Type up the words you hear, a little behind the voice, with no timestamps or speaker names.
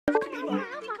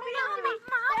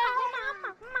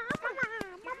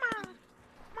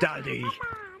Daddy.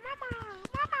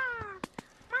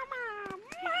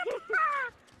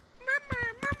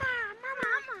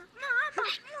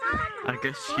 I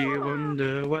guess you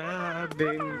wonder where I've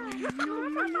been.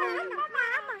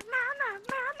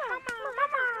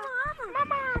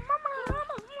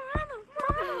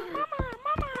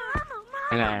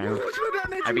 Hello.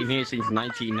 I've been here since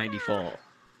 1994.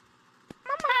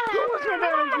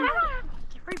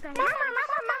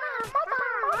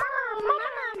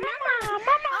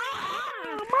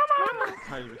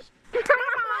 Tyrus.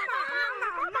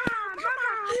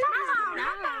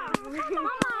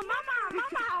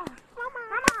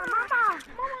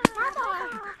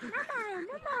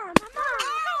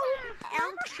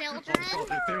 Children.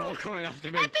 They're all coming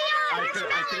after me. I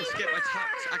can skip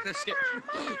attacks. I can skip.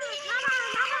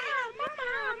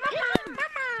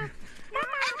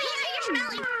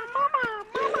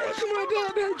 What's my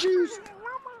banana juice?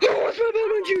 What's my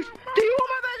banana juice? Do you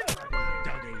want my banana?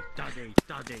 Daddy.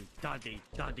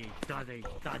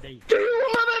 Do you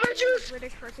want my banana juice?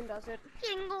 British person does it.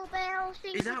 Jingle bells,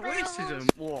 jingle Is that bells. racism?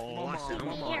 Whoa, that's Your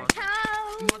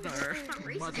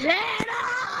Mother.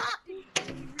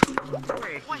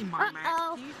 Wait, my man,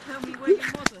 Uh-oh. can you tell me where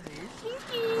your mother is?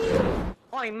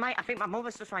 Oi, mate, I think my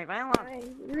mother's just right there.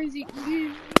 Where is he?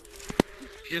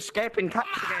 She's escaping cops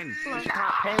again. She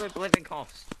can't pay with living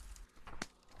costs.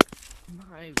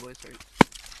 My wizard.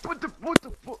 What the fuck?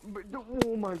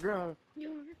 Oh my god.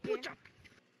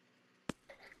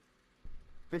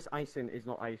 This icing is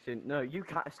not icing. No, you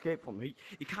can't escape from me.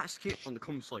 You can't escape from the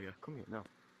cum slayer. Come here now.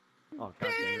 Oh,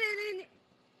 god damn it.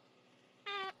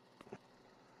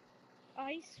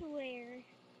 I swear.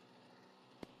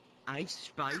 Ice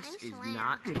Spice I is swear.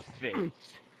 not fit. How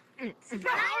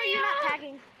are you not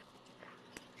tagging?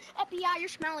 FBI, you're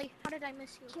smelly. How did I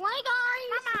miss you? Play guys!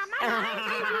 Oh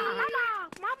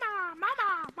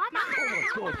my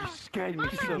god, you scared me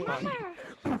so much.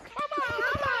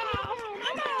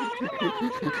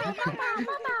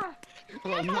 Oh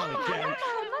no, again.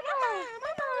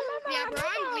 Yeah, bro,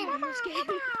 I'm leaving this game.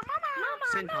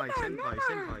 Senpai.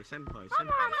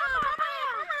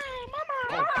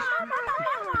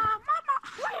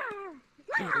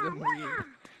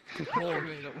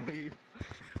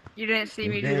 You didn't see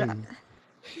me do that.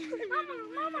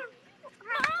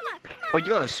 Oh, you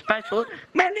got a special?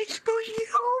 Man, it's going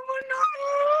home or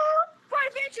 5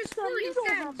 inches from you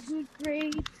don't have good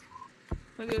grades.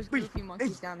 Look at those goofy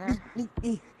monkeys down there.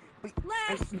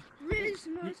 Last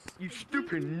Christmas. You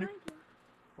stupid.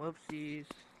 Whoopsies.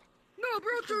 No,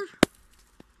 bro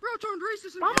turned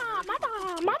racist.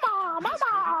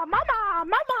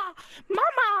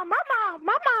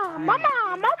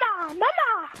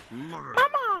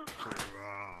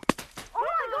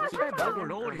 Oh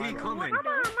Lord, he coming.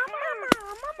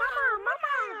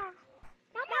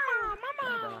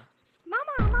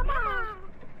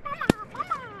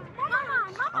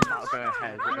 I'm not gonna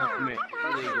have it.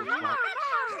 Legal fuck.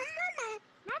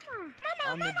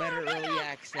 I'm the better early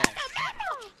access.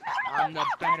 I'm the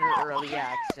better early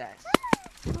access.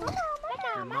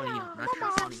 Your money, that's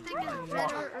your money.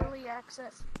 Better early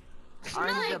access.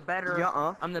 I'm the better.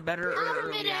 Yeah. I'm the better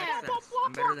early access.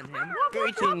 I'm better than him.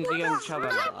 Greetings again,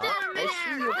 Chavez. I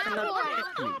see you cannot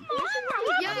pick me.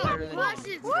 Yo,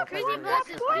 bosses, crazy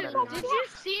bosses. Did you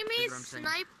see me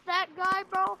snipe that guy,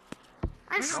 bro?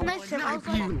 I sniped him. I was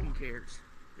like, Who cares?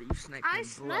 That you sniped I him,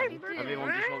 sniped bro. him.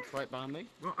 Everyone just walked right by me.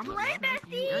 Well, I'm not Play gonna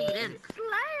snipe you. bestie. Yeah, you did.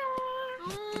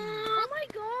 Oh my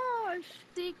gosh.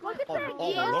 Look at that.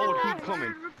 Oh Lord, he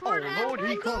coming. Oh Lord,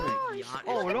 he coming.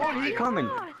 Oh Lord, he coming.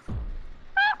 Oh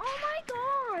my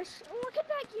gosh. Look at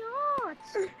that yacht.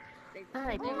 Hey,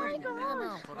 Oh my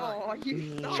gosh. Oh,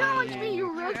 you Challenge me, you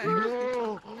wrestler.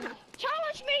 No.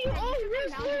 Challenge me, you old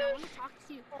wrestler.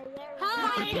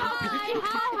 Hi.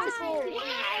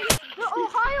 The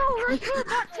Ohio wrestler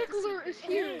butt tickler is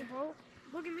here, bro.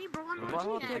 Look at me, bro. I'm Well,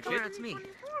 watching that. tickler, it's me. Oh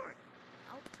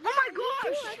my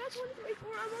gosh! I got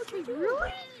 124. I'm actually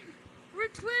really? We're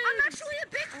twins. I'm actually a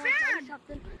big fan.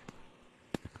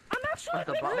 I'm actually Like a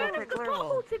the big butthole fan of the tickler?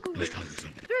 butthole tickler. Let's talk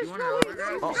something. There's You no want way. an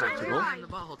There's autograph? Butthole tickler? I'm the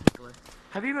butthole tickler.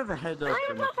 Have you ever heard of I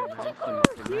am a butthole tickler.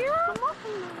 Yeah.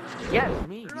 Yes,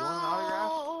 me. You want an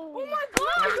autograph? Oh my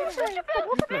gosh! You're such a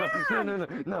big fan.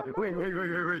 No.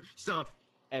 Wait. Stop.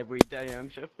 Every day I'm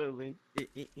shuffling. Are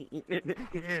you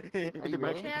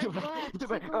really?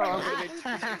 Oh,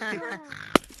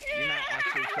 You're not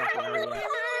actually shuffling, are you?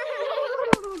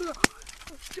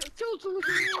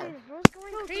 What's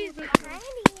going crazy?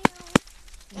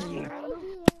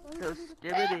 So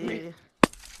skibbity.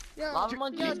 Lava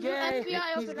monkey's gay. FBI He's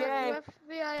open gay. up.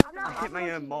 FBI open I up. hit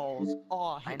my own balls.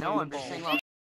 Oh, I know, I'm just saying.